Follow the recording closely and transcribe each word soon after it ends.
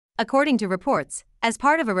According to reports, as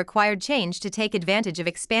part of a required change to take advantage of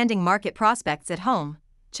expanding market prospects at home,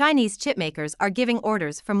 Chinese chipmakers are giving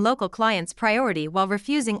orders from local clients priority while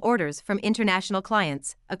refusing orders from international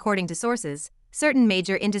clients, according to sources. Certain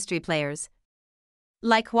major industry players,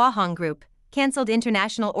 like Hua Hong Group, cancelled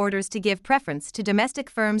international orders to give preference to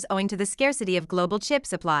domestic firms owing to the scarcity of global chip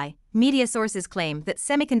supply. Media sources claim that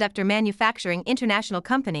Semiconductor Manufacturing International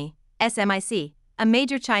Company, SMIC, a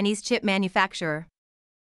major Chinese chip manufacturer,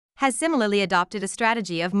 has similarly adopted a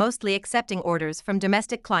strategy of mostly accepting orders from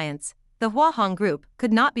domestic clients. The Hua Hong Group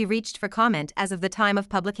could not be reached for comment as of the time of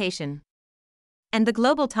publication. And the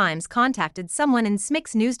Global Times contacted someone in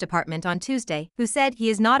SMIC's news department on Tuesday who said he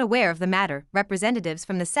is not aware of the matter. Representatives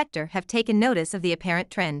from the sector have taken notice of the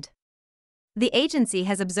apparent trend. The agency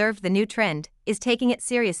has observed the new trend, is taking it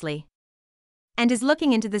seriously, and is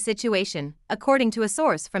looking into the situation, according to a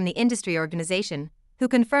source from the industry organization, who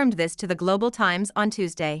confirmed this to the Global Times on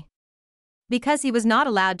Tuesday. Because he was not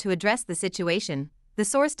allowed to address the situation, the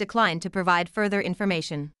source declined to provide further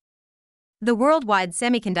information. The worldwide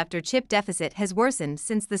semiconductor chip deficit has worsened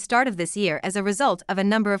since the start of this year as a result of a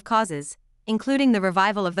number of causes, including the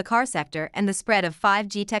revival of the car sector and the spread of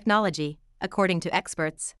 5G technology, according to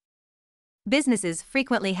experts. Businesses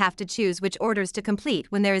frequently have to choose which orders to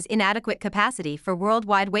complete when there is inadequate capacity for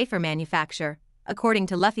worldwide wafer manufacture, according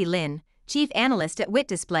to Luffy Lin, chief analyst at WIT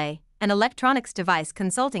Display, an electronics device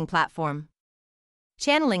consulting platform.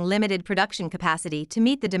 Channeling limited production capacity to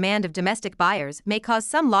meet the demand of domestic buyers may cause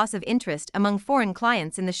some loss of interest among foreign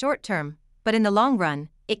clients in the short term, but in the long run,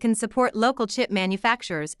 it can support local chip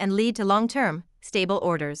manufacturers and lead to long-term, stable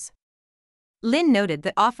orders. Lin noted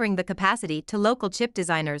that offering the capacity to local chip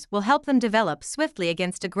designers will help them develop swiftly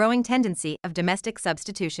against a growing tendency of domestic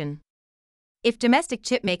substitution. If domestic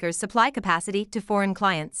chip makers supply capacity to foreign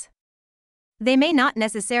clients, they may not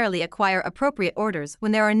necessarily acquire appropriate orders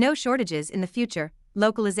when there are no shortages in the future.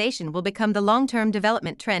 Localization will become the long-term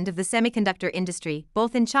development trend of the semiconductor industry,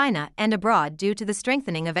 both in China and abroad, due to the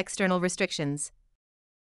strengthening of external restrictions,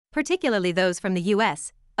 particularly those from the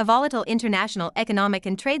US, a volatile international economic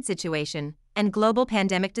and trade situation, and global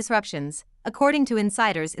pandemic disruptions. According to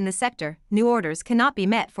insiders in the sector, new orders cannot be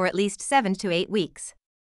met for at least 7 to 8 weeks.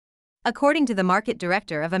 According to the market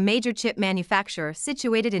director of a major chip manufacturer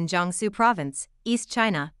situated in Jiangsu Province, East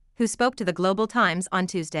China, who spoke to the Global Times on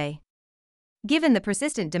Tuesday. Given the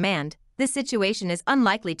persistent demand, this situation is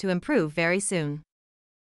unlikely to improve very soon.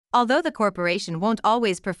 Although the corporation won't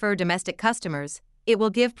always prefer domestic customers, it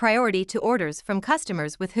will give priority to orders from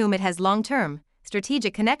customers with whom it has long-term,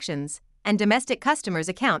 strategic connections, and domestic customers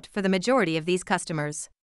account for the majority of these customers.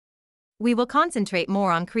 We will concentrate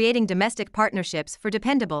more on creating domestic partnerships for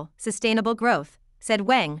dependable, sustainable growth, said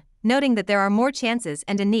Wang, noting that there are more chances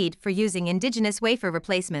and a need for using indigenous wafer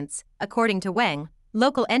replacements. According to Wang,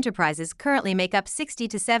 local enterprises currently make up 60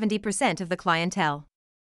 to 70% of the clientele.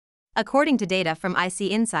 According to data from IC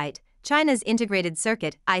Insight, China's integrated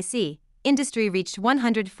circuit (IC) industry reached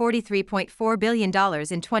 $143.4 billion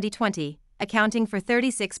in 2020, accounting for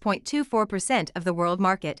 36.24% of the world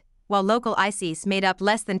market, while local ICs made up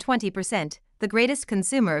less than 20%. The greatest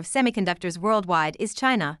consumer of semiconductors worldwide is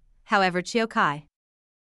China, however. Chiu Kai,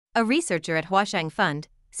 a researcher at Huasheng Fund,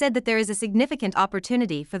 said that there is a significant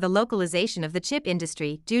opportunity for the localization of the chip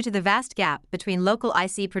industry due to the vast gap between local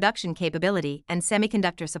IC production capability and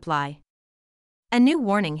semiconductor supply. A new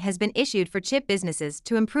warning has been issued for chip businesses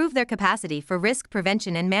to improve their capacity for risk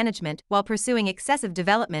prevention and management while pursuing excessive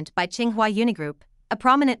development by Tsinghua Unigroup, a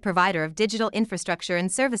prominent provider of digital infrastructure and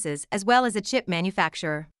services as well as a chip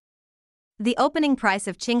manufacturer. The opening price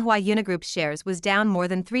of Tsinghua Unigroup's shares was down more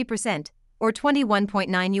than 3%, or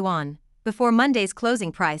 21.9 yuan, before Monday's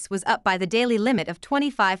closing price was up by the daily limit of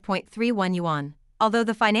 25.31 yuan, although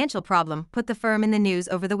the financial problem put the firm in the news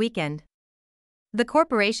over the weekend. The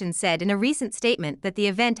corporation said in a recent statement that the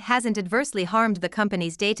event hasn't adversely harmed the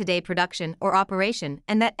company's day-to-day production or operation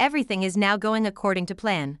and that everything is now going according to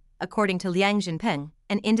plan, according to Liang Jinpeng,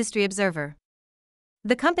 an industry observer.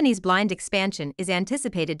 The company's blind expansion is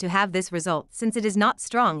anticipated to have this result since it is not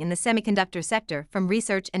strong in the semiconductor sector from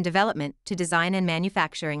research and development to design and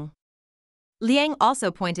manufacturing. Liang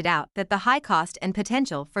also pointed out that the high cost and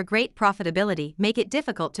potential for great profitability make it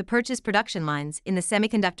difficult to purchase production lines in the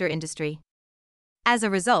semiconductor industry. As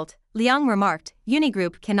a result, Liang remarked,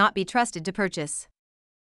 Unigroup cannot be trusted to purchase,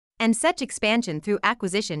 and such expansion through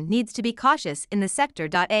acquisition needs to be cautious in the sector.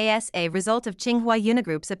 As a result of Tsinghua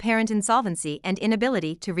Unigroup's apparent insolvency and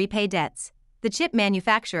inability to repay debts, the chip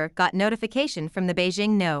manufacturer got notification from the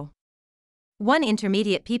Beijing No. 1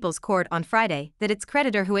 Intermediate People's Court on Friday that its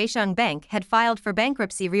creditor Huasheng Bank had filed for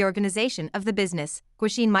bankruptcy reorganization of the business.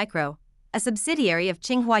 Guoxin Micro, a subsidiary of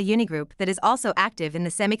Hua Hong Group that is also active in the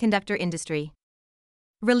semiconductor industry,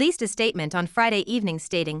 released a statement on Friday evening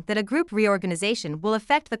stating that a group reorganization will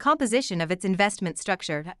affect the composition of its investment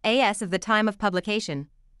structure. As of the time of publication,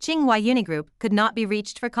 Hua Hong Group could not be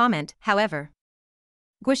reached for comment, however.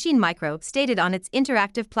 Guoxin Micro stated on its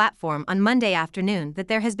interactive platform on Monday afternoon that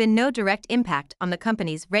there has been no direct impact on the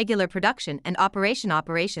company's regular production and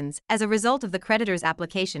operations as a result of the creditor's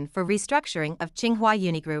application for restructuring of Hua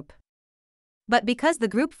Hong Group. But because the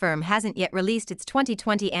group firm hasn't yet released its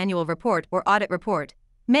 2020 annual report or audit report,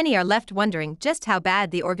 many are left wondering just how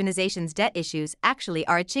bad the organization's debt issues actually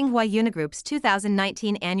are. Hua Hong Group's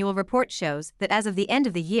 2019 annual report shows that as of the end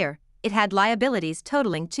of the year, it had liabilities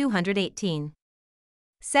totaling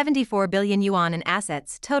 218.74 billion yuan and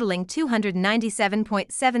assets totaling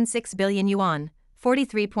 297.76 billion yuan,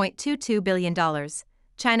 $43.22 billion.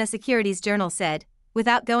 China Securities Journal said,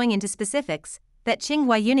 without going into specifics, that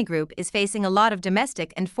Hua Hong Group is facing a lot of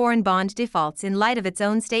domestic and foreign bond defaults in light of its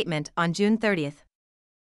own statement on June 30.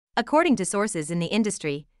 According to sources in the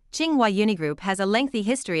industry, Hua Hong Group has a lengthy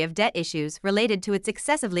history of debt issues related to its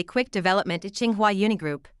excessively quick development. Hua Hong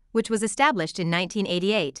Group, which was established in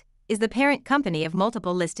 1988, is the parent company of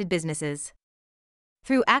multiple listed businesses.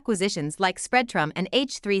 Through acquisitions like Spreadtrum and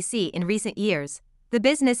H3C in recent years, the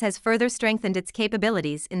business has further strengthened its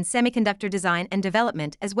capabilities in semiconductor design and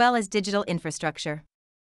development as well as digital infrastructure.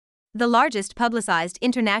 The largest publicized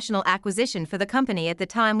international acquisition for the company at the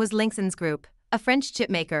time was Linxens Group, a French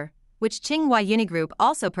chipmaker, which Hua Hong Group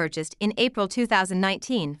also purchased in April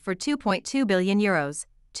 2019 for €2.2 billion,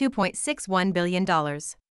 $2.61 billion.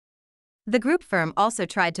 The group firm also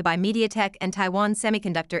tried to buy MediaTek and Taiwan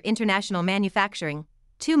Semiconductor International Manufacturing,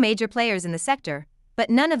 two major players in the sector, but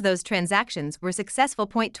none of those transactions were successful.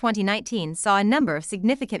 2019 saw a number of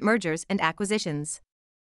significant mergers and acquisitions,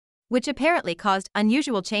 which apparently caused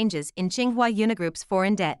unusual changes in Hua Hong Group's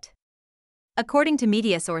foreign debt. According to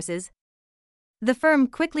media sources, the firm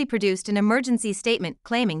quickly produced an emergency statement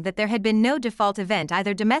claiming that there had been no default event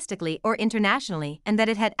either domestically or internationally and that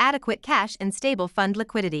it had adequate cash and stable fund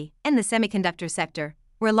liquidity in the semiconductor sector,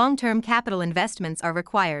 where long-term capital investments are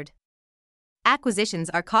required. Acquisitions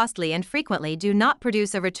are costly and frequently do not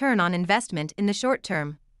produce a return on investment in the short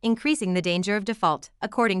term, increasing the danger of default,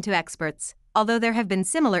 according to experts, although there have been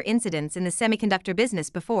similar incidents in the semiconductor business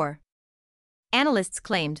before. Analysts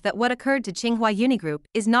claimed that what occurred to Hua Hong Group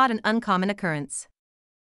is not an uncommon occurrence.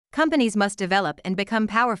 Companies must develop and become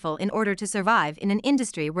powerful in order to survive in an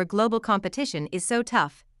industry where global competition is so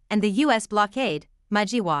tough, and the U.S. blockade, Ma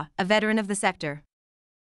Jiahua, a veteran of the sector,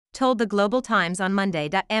 told the Global Times on Monday.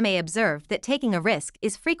 Ma observed that taking a risk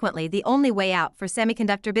is frequently the only way out for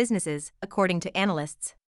semiconductor businesses, according to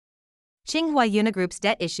analysts. Hua Hong Group's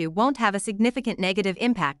debt issue won't have a significant negative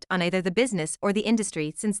impact on either the business or the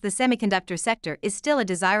industry since the semiconductor sector is still a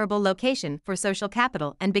desirable location for social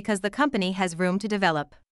capital and because the company has room to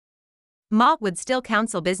develop. Ma would still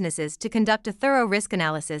counsel businesses to conduct a thorough risk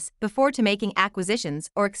analysis before making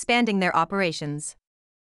acquisitions or expanding their operations.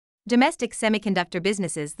 Domestic semiconductor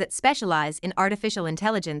businesses that specialize in artificial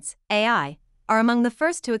intelligence, AI, are among the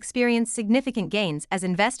first to experience significant gains as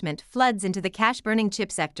investment floods into the cash-burning chip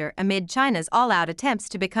sector amid China's all-out attempts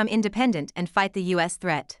to become independent and fight the U.S.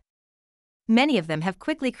 threat. Many of them have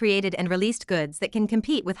quickly created and released goods that can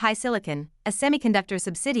compete with HiSilicon, a semiconductor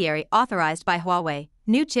subsidiary authorized by Huawei.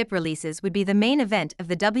 New chip releases would be the main event of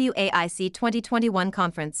the WAIC 2021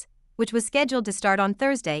 conference, which was scheduled to start on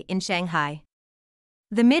Thursday in Shanghai.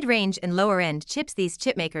 The mid-range and lower-end chips these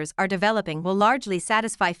chipmakers are developing will largely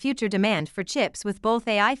satisfy future demand for chips with both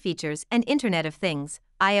AI features and Internet of Things,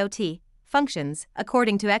 IoT, functions,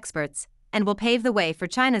 according to experts, and will pave the way for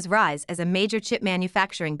China's rise as a major chip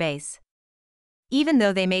manufacturing base. Even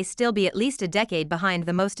though they may still be at least a decade behind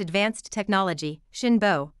the most advanced technology, Xin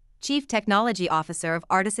Bo, Chief Technology Officer of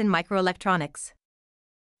Artisan Microelectronics,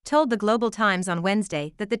 told the Global Times on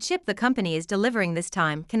Wednesday that the chip the company is delivering this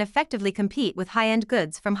time can effectively compete with high-end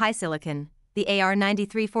goods from HiSilicon, the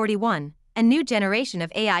AR9341, a new generation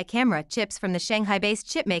of AI camera chips from the Shanghai-based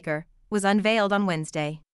chipmaker, was unveiled on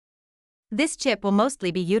Wednesday. This chip will mostly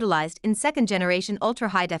be utilized in second-generation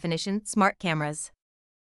ultra-high-definition smart cameras.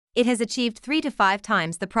 It has achieved 3 to 5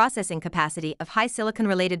 times the processing capacity of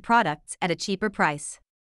HiSilicon-related products at a cheaper price,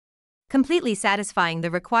 completely satisfying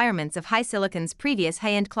the requirements of HiSilicon's previous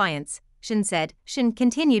high-end clients, Xin said. Xin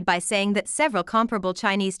continued by saying that several comparable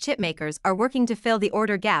Chinese chipmakers are working to fill the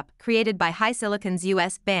order gap created by HiSilicon's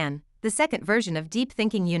US ban, the second version of Deep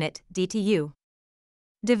Thinking Unit, DTU.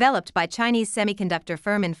 Developed by Chinese semiconductor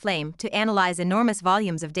firm Inflame to analyze enormous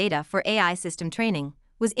volumes of data for AI system training,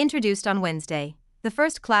 was introduced on Wednesday. the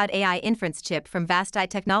first cloud AI inference chip from Vasti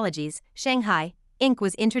Technologies, Shanghai, Inc.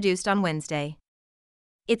 was introduced on Wednesday.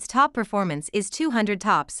 Its top performance is 200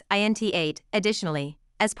 TOPS, INT8. Additionally,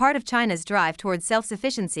 as part of China's drive towards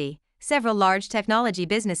self-sufficiency, several large technology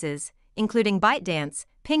businesses, including ByteDance,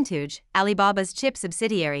 Pingtuge, Alibaba's chip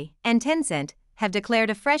subsidiary, and Tencent, have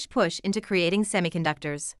declared a fresh push into creating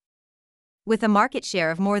semiconductors. With a market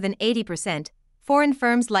share of more than 80%, foreign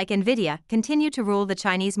firms like Nvidia continue to rule the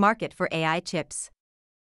Chinese market for AI chips.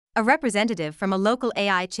 A representative from a local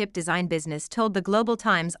AI chip design business told the Global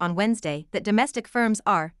Times on Wednesday that domestic firms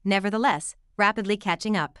are, nevertheless, rapidly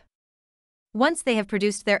catching up. Once they have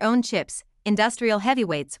produced their own chips, industrial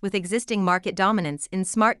heavyweights with existing market dominance in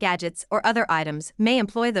smart gadgets or other items may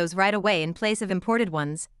employ those right away in place of imported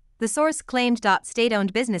ones, the source claimed.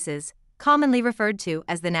 State-owned businesses, commonly referred to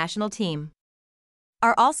as the national team,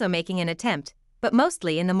 are also making an attempt, but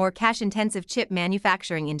mostly in the more cash-intensive chip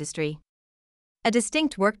manufacturing industry. A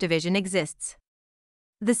distinct work division exists.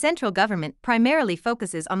 The central government primarily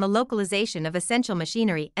focuses on the localization of essential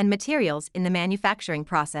machinery and materials in the manufacturing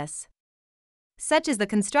process, such as the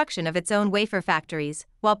construction of its own wafer factories,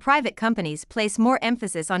 while private companies place more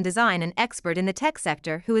emphasis on design. An expert in the tech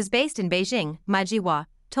sector who is based in Beijing, Ma Jihua,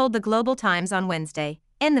 told the Global Times on Wednesday,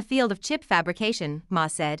 in the field of chip fabrication, Ma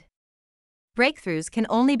said, breakthroughs can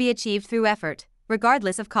only be achieved through effort,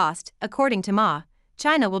 regardless of cost. According to Ma,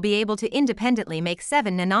 China will be able to independently make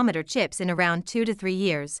 7-nanometer chips in around 2 to 3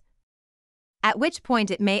 years, at which point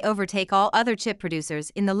it may overtake all other chip producers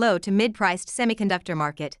in the low to mid-priced semiconductor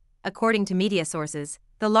market. According to media sources,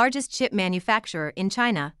 the largest chip manufacturer in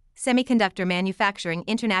China, Semiconductor Manufacturing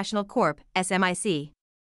International Corp., SMIC,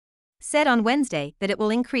 said on Wednesday that it will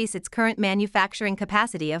increase its current manufacturing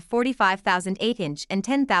capacity of 45,000 8-inch and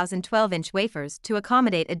 10,000 12-inch wafers to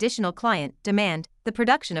accommodate additional client demand. The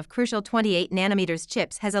production of crucial 28-nanometers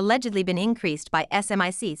chips has allegedly been increased by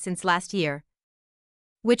SMIC since last year,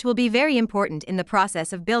 which will be very important in the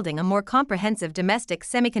process of building a more comprehensive domestic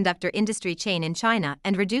semiconductor industry chain in China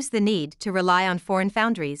and reduce the need to rely on foreign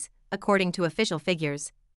foundries, according to official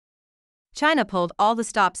figures. China pulled all the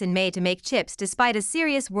stops in May to make chips despite a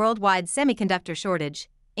serious worldwide semiconductor shortage,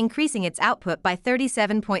 increasing its output by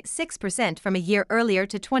 37.6% from a year earlier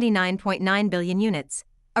to 29.9 billion units,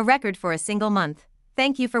 a record for a single month.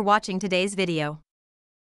 Thank you for watching today's video.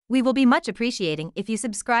 We will be much appreciating if you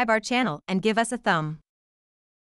subscribe our channel and give us a thumb.